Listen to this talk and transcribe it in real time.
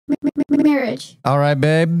marriage. All right,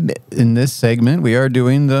 babe. In this segment, we are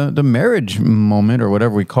doing the marriage moment, or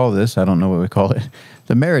whatever we call this. I don't know what we call it.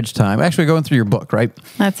 The marriage time. Actually, going through your book, right?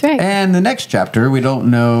 That's right. And the next chapter, we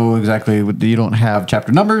don't know exactly. You don't have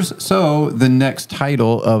chapter numbers. So the next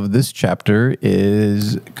title of this chapter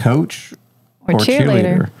is Coach or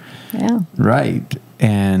Cheerleader. Yeah. Right.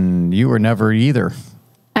 And you were never either.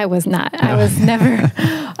 I was not. I was never.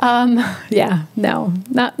 No,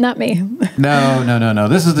 not me. No.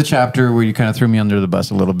 This is the chapter where you kind of threw me under the bus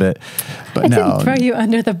a little bit. But I didn't throw you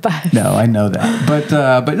under the bus. No, I know that.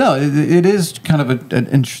 But no, it is kind of an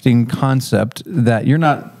interesting concept that you're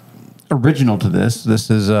not original to this. This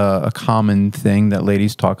is a common thing that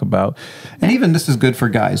ladies talk about. And even this is good for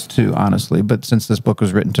guys too, honestly. But since this book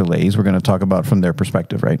was written to ladies, we're going to talk about from their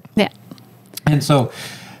perspective, right? Yeah. And so,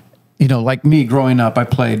 like me growing up, I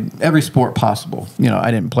played every sport possible.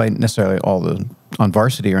 I didn't play necessarily on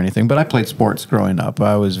varsity or anything, but I played sports growing up.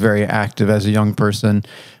 I was very active as a young person,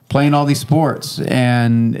 playing all these sports.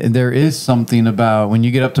 And there is something about when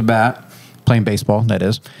you get up to bat, playing baseball, that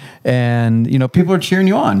is, and, people are cheering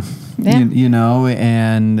you on,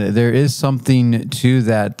 and there is something to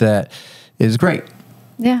that is great.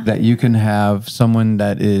 Yeah. That you can have someone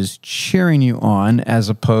that is cheering you on as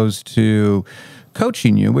opposed to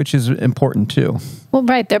coaching you, which is important too. Well,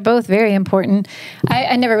 right. They're both very important.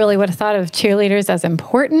 I never really would have thought of cheerleaders as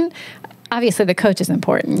important. Obviously, the coach is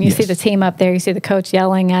important. You see the team up there. You see the coach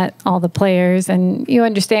yelling at all the players, and you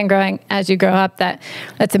understand as you grow up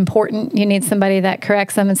that's important. You need somebody that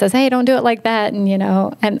corrects them and says, "Hey, don't do it like that." And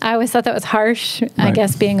and I always thought that was harsh. Right. I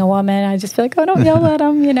guess being a woman, I just feel like, oh, don't yell at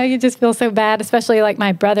them. You just feel so bad. Especially like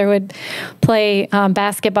my brother would play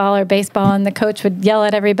basketball or baseball, and the coach would yell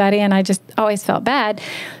at everybody, and I just always felt bad.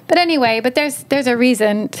 But anyway, there's a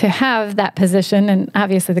reason to have that position, and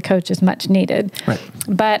obviously the coach is much needed. Right.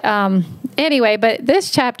 But anyway, but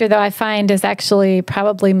this chapter, though, I find is actually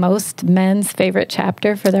probably most men's favorite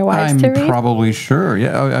chapter for their wives to read. I'm probably sure.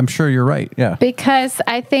 Yeah, I'm sure you're right. Yeah. Because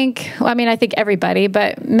I think everybody,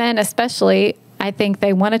 but men especially, I think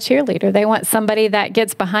they want a cheerleader. They want somebody that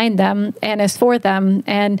gets behind them and is for them.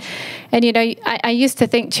 And I used to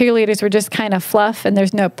think cheerleaders were just kind of fluff and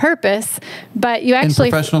there's no purpose, but you actually...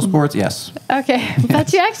 In professional sports, yes. Okay. Yes.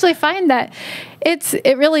 But you actually find that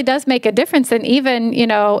it really does make a difference. And even,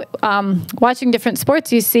 watching different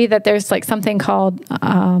sports, you see that there's like something called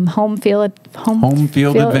home field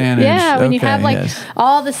advantage. Yeah, when you have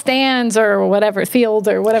all the stands or whatever, fields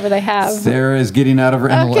or whatever they have. Sarah is getting out of her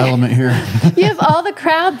element here. You have all the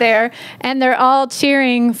crowd there, and they're all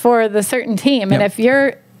cheering for the certain team. And if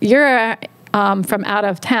you're from out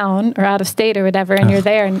of town or out of state or whatever, and you're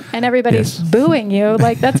there and everybody's booing you,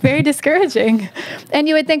 that's very discouraging. And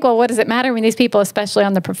you would think, well, what does it matter when these people, especially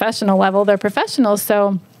on the professional level, they're professionals,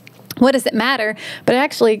 so what does it matter? But it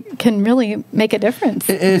actually can really make a difference.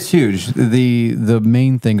 It's huge. The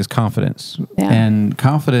main thing is confidence. Yeah. And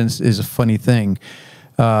confidence is a funny thing.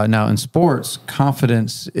 Now, in sports,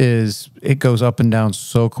 confidence it goes up and down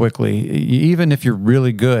so quickly. Even if you're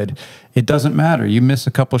really good, it doesn't matter. You miss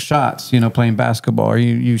a couple shots, playing basketball, or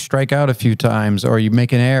you strike out a few times, or you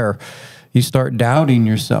make an error. You start doubting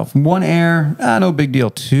yourself. One error, no big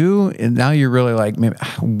deal. Two, and now you're really like,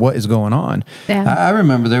 what is going on? Yeah. I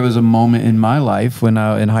remember there was a moment in my life in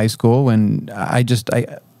high school when I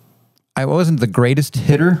wasn't the greatest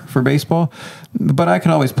hitter for baseball, but I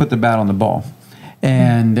could always put the bat on the ball.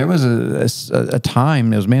 And there was a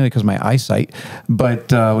time, it was mainly because of my eyesight,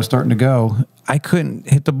 but was starting to go. I couldn't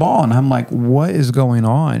hit the ball, and I'm like, what is going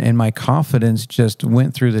on? And my confidence just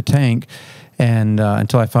went through the tank, and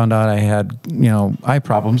until I found out I had, eye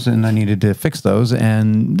problems, and I needed to fix those,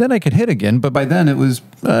 and then I could hit again. But by then, it was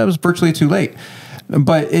virtually too late.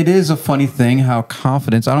 But it is a funny thing how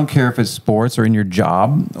confidence, I don't care if it's sports or in your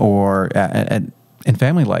job or in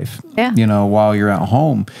family life, while you're at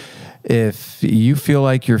home. If you feel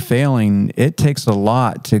like you're failing, it takes a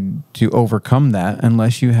lot to overcome that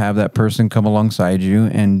unless you have that person come alongside you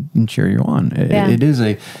and cheer you on.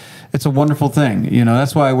 It's a wonderful thing.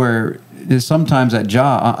 That's why sometimes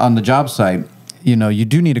on the job site, you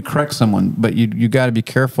do need to correct someone, but you got to be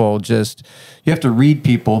careful. You have to read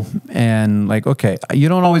people and okay, you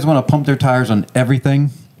don't always want to pump their tires on everything.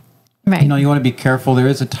 Right. You want to be careful. There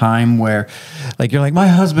is a time where you're like, my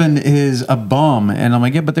husband is a bum. And I'm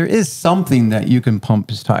like, yeah, but there is something that you can pump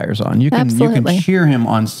his tires on. You can cheer him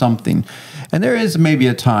on something. And there is maybe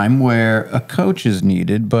a time where a coach is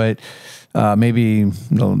needed, but maybe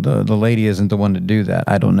the lady isn't the one to do that.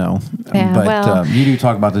 I don't know. Yeah, but you do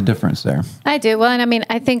talk about the difference there. I do. Well, and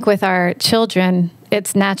I think with our children,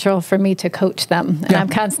 it's natural for me to coach them. And I'm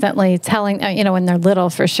constantly telling, when they're little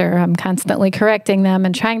for sure, I'm constantly correcting them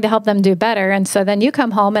and trying to help them do better. And so then you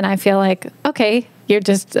come home and I feel like, okay, you're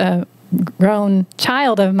just a grown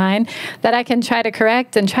child of mine that I can try to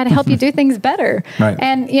correct and try to help you do things better. Right.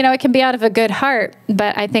 And, it can be out of a good heart,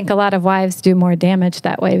 but I think a lot of wives do more damage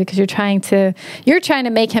that way because you're trying to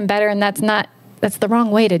make him better, and that's the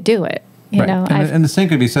wrong way to do it. You know, and the same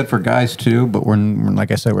could be said for guys too, but we're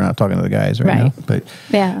like I said, we're not talking to the guys right now. But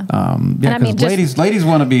because ladies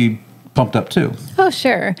want to be pumped up too. Oh,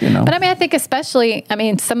 sure. But I think especially,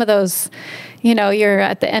 some of those, you're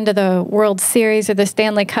at the end of the World Series or the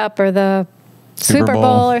Stanley Cup or the Super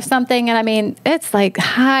Bowl or something. And it's like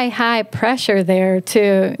high pressure there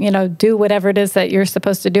to, do whatever it is that you're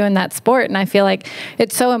supposed to do in that sport. And I feel like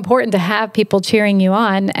it's so important to have people cheering you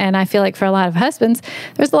on. And I feel like for a lot of husbands,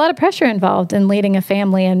 there's a lot of pressure involved in leading a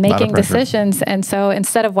family and making decisions. And so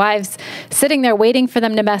instead of wives sitting there waiting for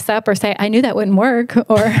them to mess up or say, I knew that wouldn't work,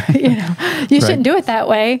 or, you shouldn't do it that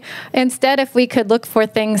way. Instead, if we could look for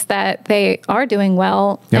things that they are doing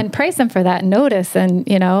well and praise them for that, and notice and,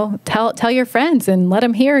 tell your friends and let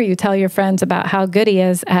him hear you tell your friends about how good he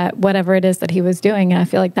is at whatever it is that he was doing. And I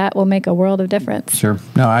feel like that will make a world of difference. Sure.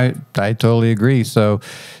 No, I totally agree. So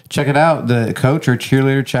check it out, the Coach or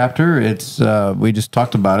Cheerleader chapter. It's we just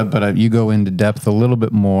talked about it, but you go into depth a little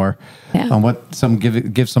bit more on what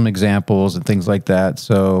give some examples and things like that.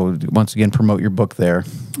 So once again, promote your book there.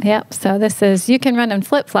 Yep. So this is, you can run in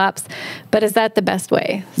flip-flops, but is that the best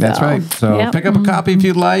way? So, that's right. So pick up a copy if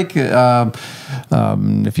you'd like.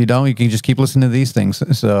 If you don't, you can just keep listening to these things.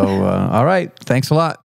 So, all right. Thanks a lot.